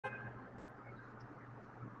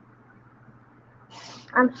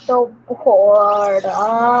I'm so bored.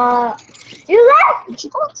 You left? Did you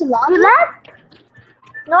go to lobby? You left?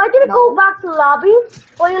 No, I didn't go back to the lobby.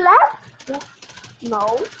 Oh, you left? Yeah.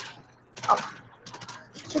 No. Oh.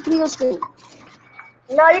 Check me your screen.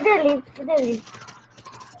 No, you didn't leave. You didn't leave.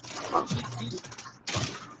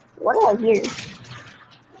 What do I hear?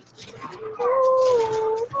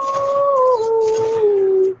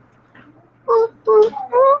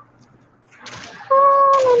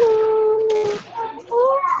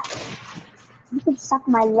 You can suck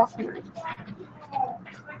my left leg.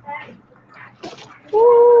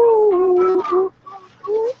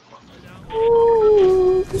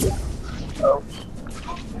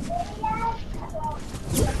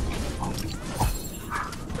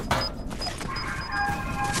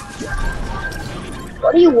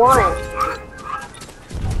 What do you want?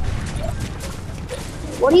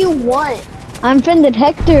 What do you want? I unfriended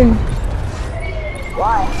Hector.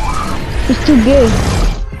 Why? He's too gay.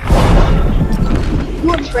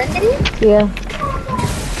 You unfriended him? Yeah.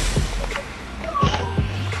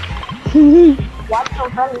 Why so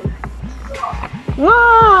funny?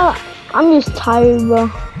 Ah, I'm just tired, bro.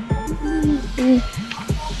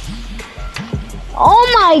 Oh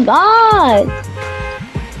my god!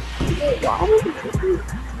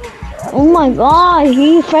 Oh my god,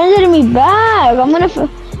 he friended me back. I'm gonna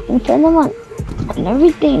unfriend him on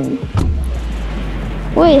everything.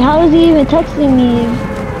 Wait, how is he even texting me?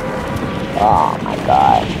 Oh my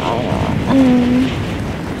god, I know.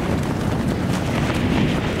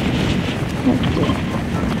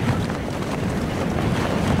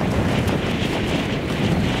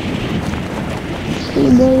 See,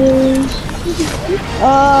 brothers.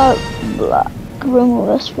 Block. Remove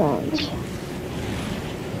as friends.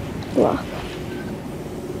 Block.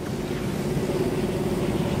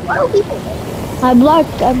 What are people? I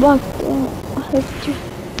blocked. Hector.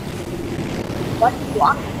 What you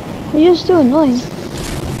block? You're just too annoying.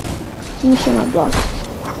 Let me see my blocks.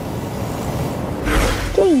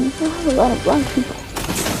 Dang, I have a lot of block people.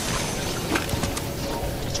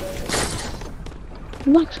 I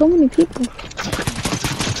blocked so many people.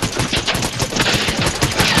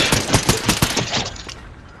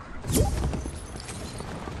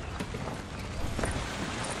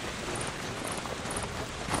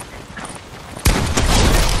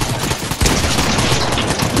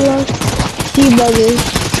 See, brothers.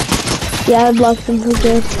 Yeah, I blocked them for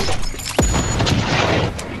good.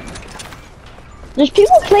 There's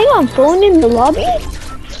people playing on phone in the lobby?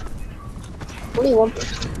 What do you want?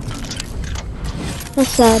 That's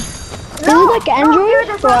sad. Is it like Android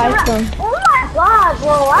or iPhone? Oh my god,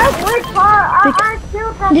 bro. I worked hard. I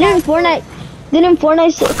still got Didn't Fortnite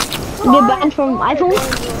get banned from iPhone?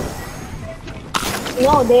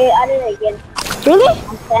 No, they added it again. Really?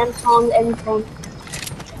 On Samsung and phone.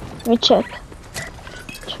 Let me check.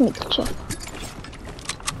 Let me check.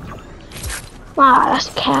 Wow, that's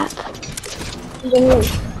a cat. I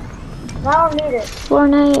don't need it.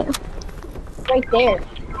 Fortnite. Right there.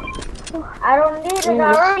 I don't need it. I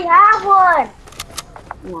already have one.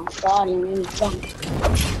 Oh my god, you made me jump.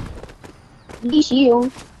 These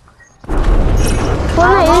you.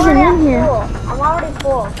 Fortnite isn't in here. I'm already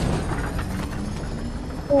full.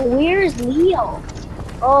 Oh, where's Leo?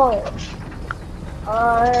 Oh. I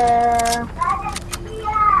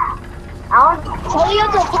don't Tell Leo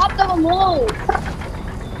to pop the balloon.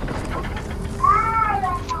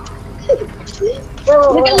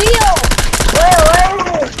 Look at Leo. Where is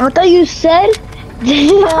he? I thought you said.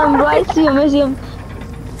 Damn, bro, I see him.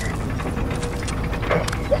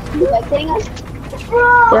 Spectating us?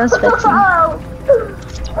 Yeah, I'm spectating.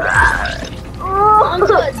 I'm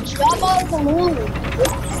gonna drop out the balloon.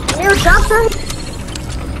 You drop them?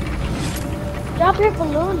 Drop your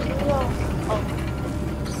balloons, Leo.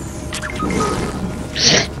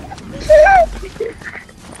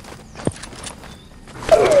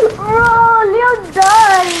 Bro, Leo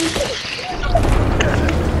died.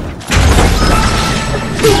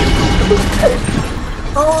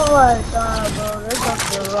 Oh my god, bro. There's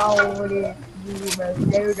something wrong with it.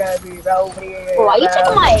 There's nothing wrong with it. Bro, why you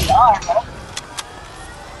taking my AR, bro?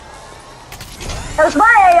 That's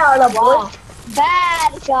my AR, the boy.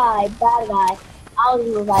 Bad guy. I was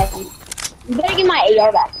reviving. You better get my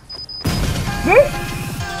AR back. This?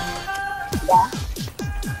 Yeah.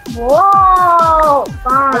 Whoa, Make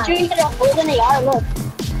fine. sure you get a golden AR, look.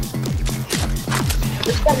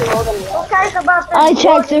 You got a golden AR. Who cares about this? I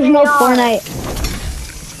checked, there's no Fortnite.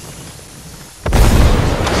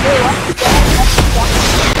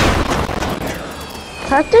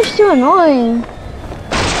 Hector's too annoying.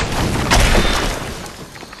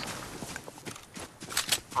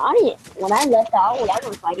 When I left out, I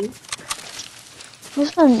was fighting.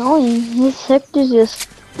 It's annoying. His sector's just.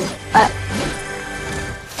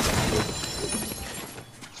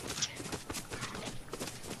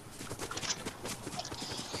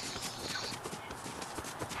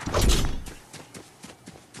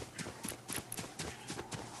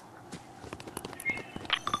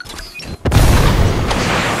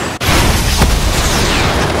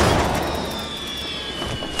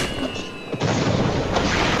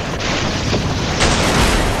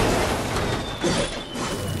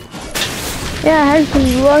 Yeah, I had some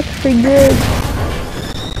luck for good.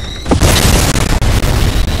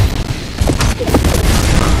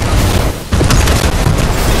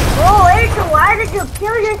 Oh, Angel, why did you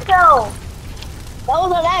kill yourself? That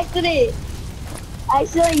was an accident. I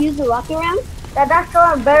accidentally used the rocket ram. That's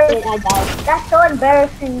so embarrassing. And I died. That's so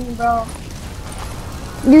embarrassing, bro.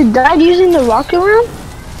 You died using the rocket ram?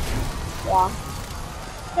 Yeah.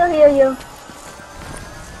 He'll heal you.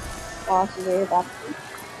 Oh, she's very bad.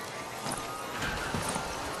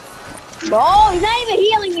 Bro, he's not even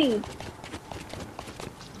healing me.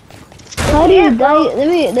 How do you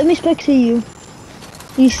die? Let me spec see you.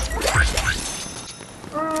 He's.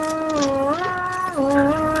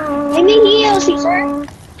 Give me heal, Caesar. I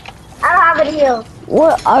don't have any heals.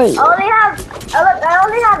 What are you? I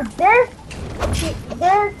only have this,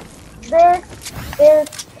 and this.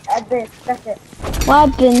 That's it.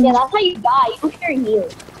 What happened? Yeah, that's how you die. You don't carry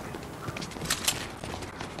heals.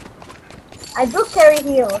 I do carry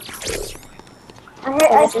heals.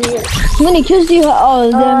 How many kills do you have?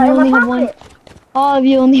 Oh, then you in only my have one. pocket. All of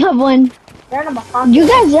you only have one. They're in my pocket. You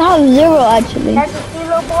guys have 0 actually. That's a see,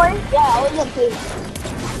 little boy. Yeah, I was a play.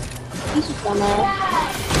 He's just dumbass.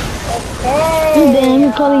 Hey. Damn,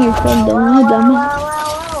 you're calling your friend though. You dumb.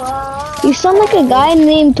 You sound like a guy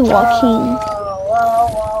named Joaquin.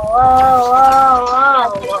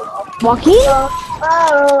 Joaquin?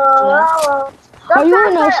 Are you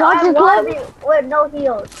in a soccer club? With no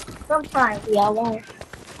heels. Sometimes. Yeah, I won't.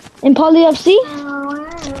 In Poly FC?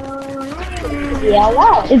 Yeah, I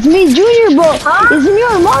won't. It's me, Junior, bro. Huh? It's me,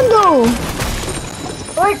 Armando.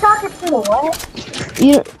 Who are you talking to? What?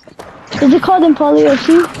 You, is it called in Poly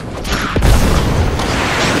FC?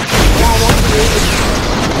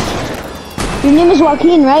 Your name is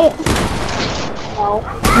Joaquin, right? No.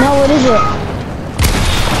 No, what is it?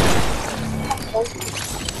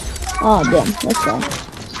 Oh, damn. That's all.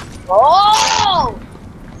 Oh!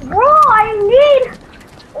 Bro, I need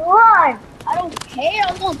one. I don't care.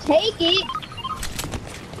 I'm gonna take it.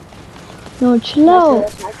 No, chill out.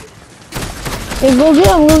 Hey, go get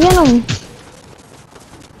him, go get him.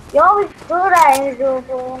 You always do that, Angel,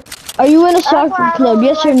 bro. Are you in a That's why soccer I club, don't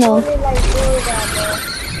yes or no? really like doing that, bro.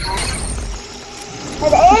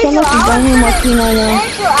 And You sound Angel, like a guy named Joaquin right now.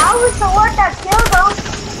 Angel, I was the one that killed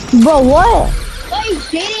him. Bro, what? No, you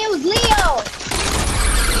didn't. It was Leo.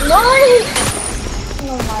 No,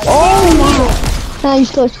 oh my Oh my. Nah, you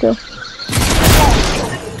still.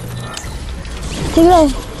 Take it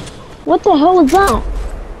out. What the hell was that?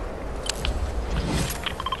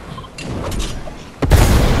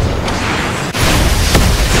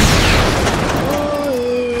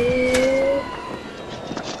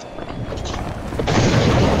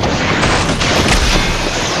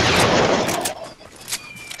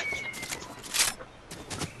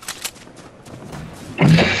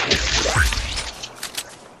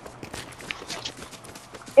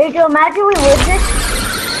 Angel, imagine we win this.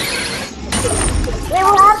 They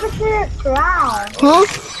will have to sit crown. Huh?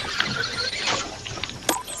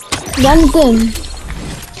 Jonathan.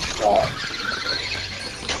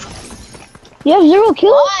 You have 0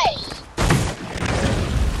 kills? What?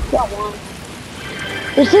 Got one.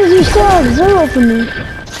 It says you still have 0 for me.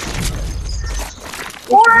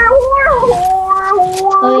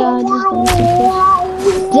 Oh yeah, I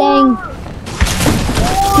just dang.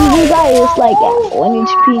 TV guy is like at 1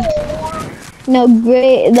 HP. No,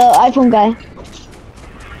 great, the iPhone guy.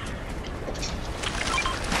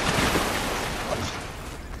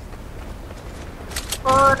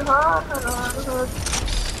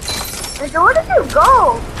 Angel, where did you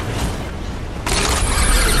go?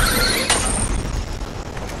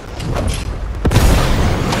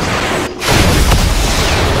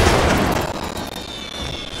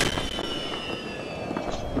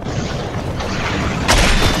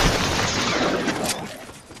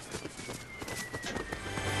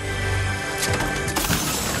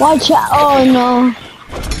 Watch out, oh no.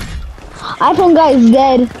 iPhone guy is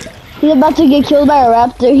dead. He's about to get killed by a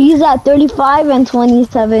raptor. He's at 35 and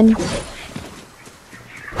 27.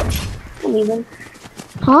 I'm leaving.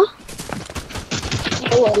 Huh?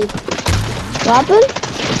 No worries. What happened?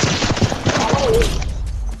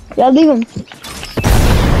 Yeah, leave him.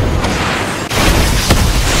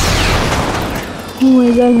 Oh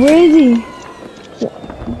my god, where is he?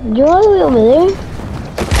 You're all the way over there?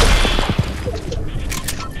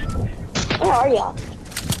 Where are y'all?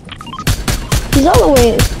 He's all the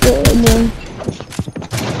way there.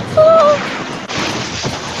 Oh!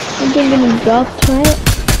 I'm getting dropped, right?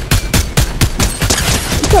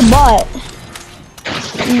 It's a bot.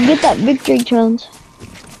 You get that victory chance.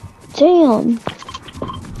 Damn.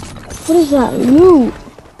 What is that? Loot.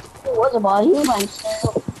 It was a body. He was by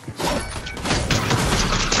himself.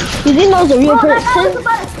 You think that was a real Bro, that guy was person?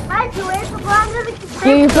 about to snipe you, eh? So, bro, I'm gonna get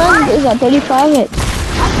Yeah, your friend is at 35 at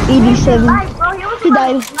 87. Life, bro. He was He about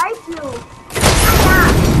died. to snipe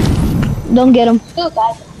you. Don't get him. Two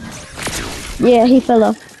guys. Yeah, he fell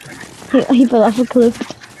off. He fell off a cliff.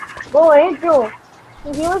 Bro, Angel. He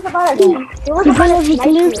was about to. He was He about fell to off a snipe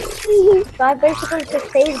cliff. you. So I basically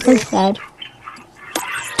just saved you. That's sad.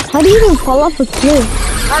 How do you even fall off a cliff?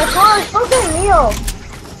 Alright, come on, fucking Leo.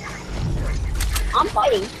 I'm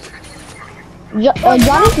fighting.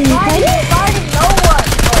 Jonathan, you fighting? Fighting no one.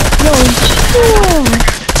 No, chill.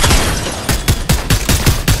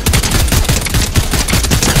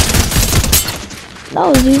 That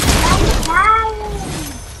was you.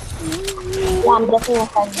 Yeah, I'm definitely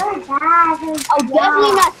not fighting. I'm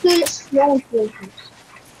definitely not good at snow places.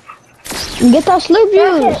 Get that slurp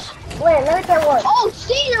juice. Wait, let me get one. Oh,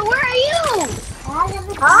 Caesar, where are you?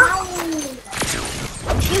 Huh?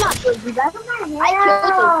 You're not good, you guys. I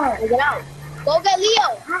killed him. Get out. Go get Leo.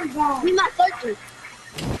 He's not searching.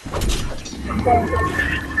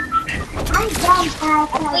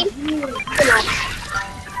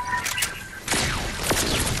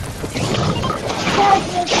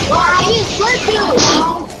 Wow, he is searching.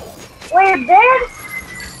 Wait, you're dead?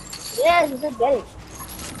 Yes, he said get it.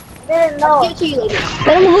 Didn't know. Give it to you later.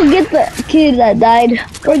 Let him go get the kid that died.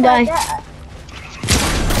 Poor guy.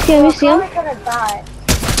 Can we see him? I'm probably gonna die.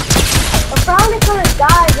 I'm probably gonna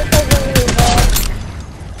die because of you, bro.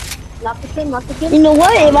 Not the kid, not the kid. You know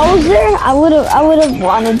what? If I was there, I would have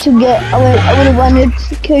wanted to get. I would have wanted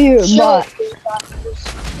to kill your bot.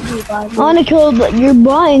 I want to kill your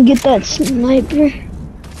bot and get that sniper.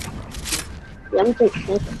 Let me take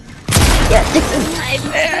this. Yeah, take the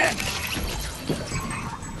sniper.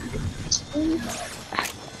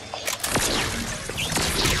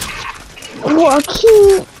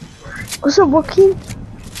 Joaquin. What's up, Joaquin?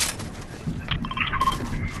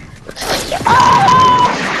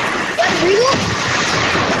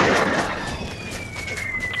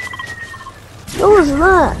 What was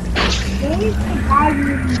that?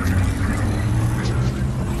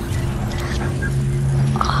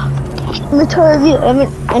 Let me tell you,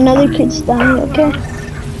 another kid's dying, okay?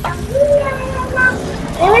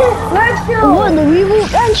 What, the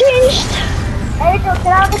reboot got changed? Angel, can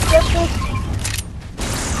I have a chip, please?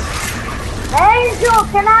 Angel,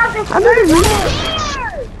 can I have a I didn't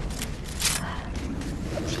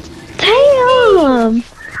Damn!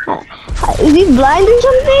 Is he blind or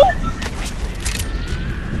something?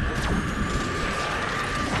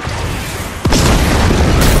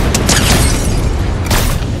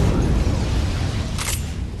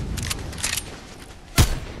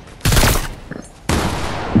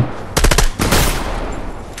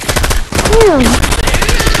 Damn!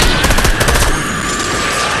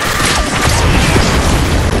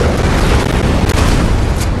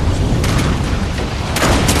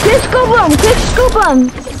 Quick scoop him!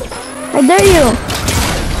 I dare you!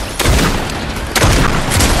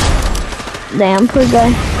 Damn, poor guy.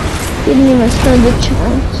 He didn't even stand a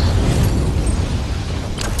chance.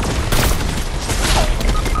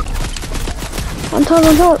 On top,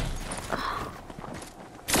 on top.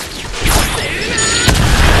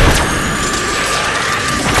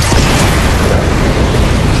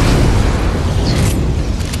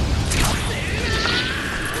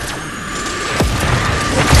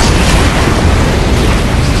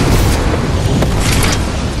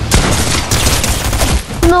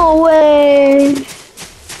 No way!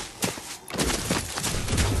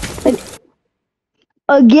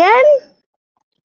 Again?